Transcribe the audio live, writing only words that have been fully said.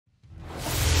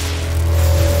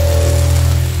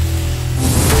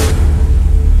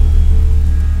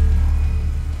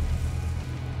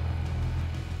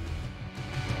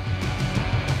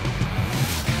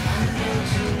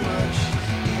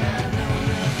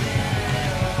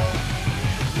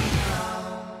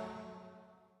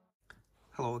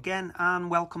Hello again and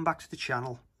welcome back to the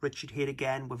channel. Richard here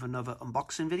again with another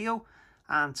unboxing video,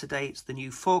 and today it's the new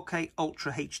 4K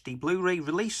Ultra HD Blu-ray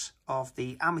release of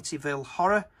the Amityville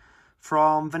horror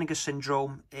from Vinegar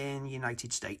Syndrome in the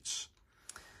United States.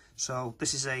 So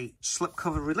this is a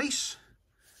slipcover release,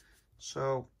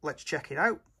 so let's check it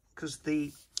out, because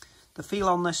the feel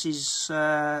on this is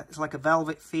it's like a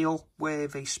velvet feel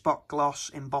with a spot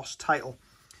gloss embossed title.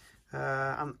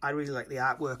 And I really like the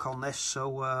artwork on this,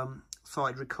 so thought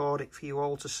I'd record it for you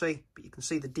all to see. But you can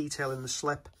see the detail in the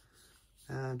slip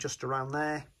just around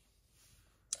there,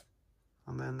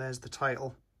 and then there's the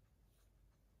title.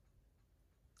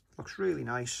 Looks really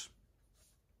nice.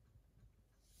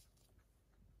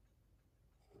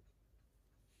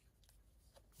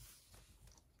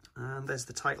 And there's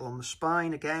the title on the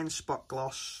spine again, spot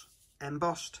gloss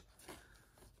embossed,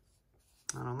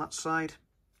 and on that side.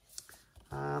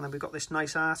 And then we've got this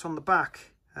nice art on the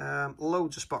back,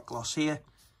 loads of spot gloss here,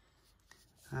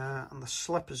 and the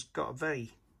slip has got a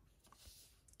very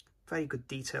good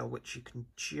detail, which you can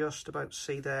just about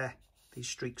see there, these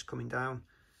streaks coming down.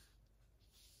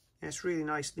 Yeah, it's really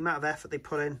nice, the amount of effort they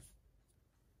put in.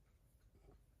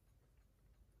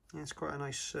 Yeah, it's quite a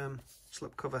nice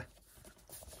slip cover.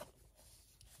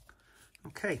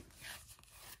 Okay,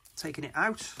 taking it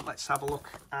out, let's have a look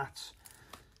at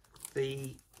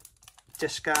the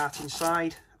disc art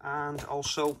inside and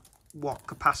also what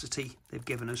capacity they've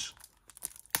given us.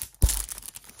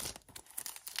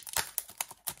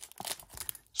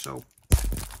 So,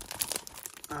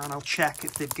 and I'll check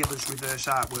if they've given us reverse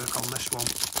artwork on this one.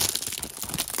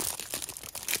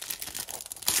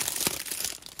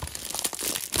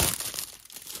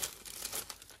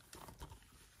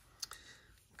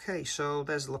 Okay, so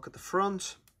there's a look at the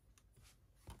front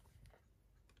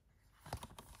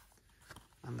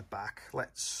and the back.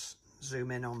 Let's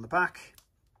zoom in on the back.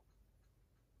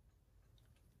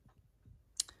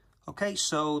 Okay,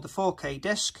 so the 4K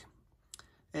disc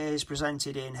is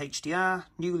presented in HDR,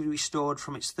 newly restored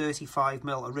from its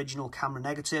 35mm original camera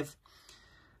negative,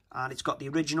 and it's got the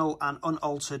original and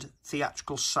unaltered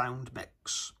theatrical sound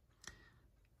mix.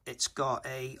 It's got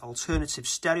a alternative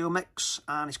stereo mix,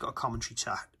 and it's got a commentary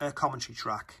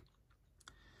track.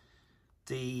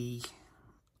 The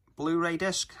Blu-ray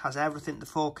disc has everything the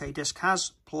 4K disc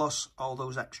has, plus all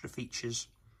those extra features.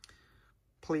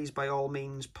 Please, by all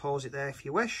means, pause it there if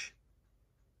you wish.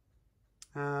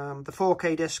 The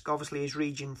 4K disc obviously is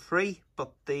region free,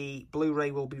 but the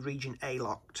Blu-ray will be region A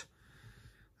locked.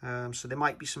 So there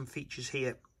might be some features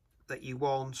here that you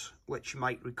want, which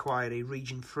might require a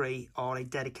region free or a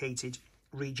dedicated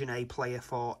region A player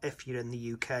for if you're in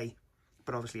the UK.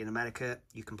 But obviously in America,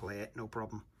 you can play it, no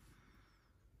problem.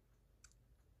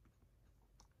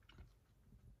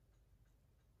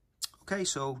 Okay,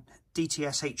 so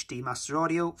DTS HD Master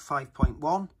Audio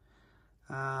 5.1.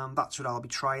 That's what I'll be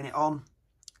trying it on.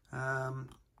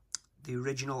 The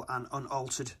original and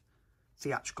unaltered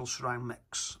theatrical surround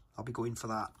mix. I'll be going for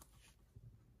that.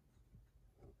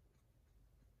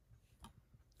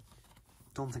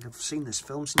 Don't think I've seen this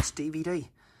film since DVD.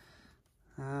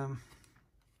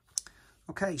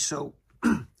 Okay, so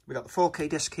we got the 4K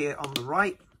disc here on the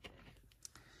right.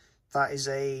 That is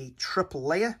a triple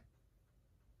layer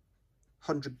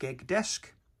 100 gig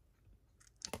disc.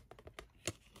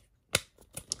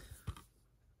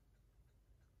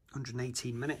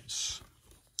 (118 minutes),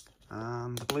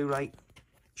 and the Blu-ray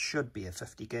should be a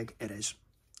 50 gig. It is.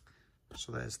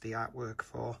 So there's the artwork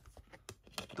for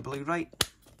the Blu-ray,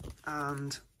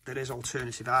 and there is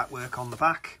alternative artwork on the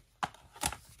back.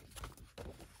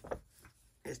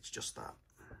 It's just that.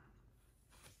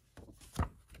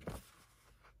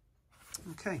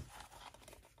 Okay.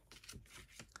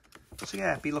 So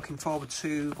yeah, be looking forward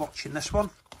to watching this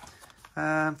one.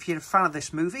 If you're a fan of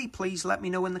this movie, please let me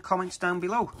know in the comments down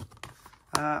below.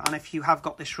 And if you have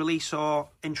got this release or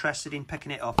interested in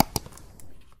picking it up.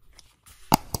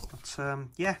 But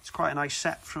yeah, it's quite a nice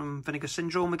set from Vinegar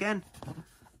Syndrome again.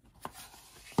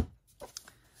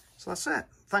 So that's it.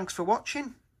 Thanks for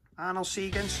watching, and I'll see you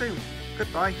again soon.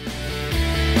 Goodbye.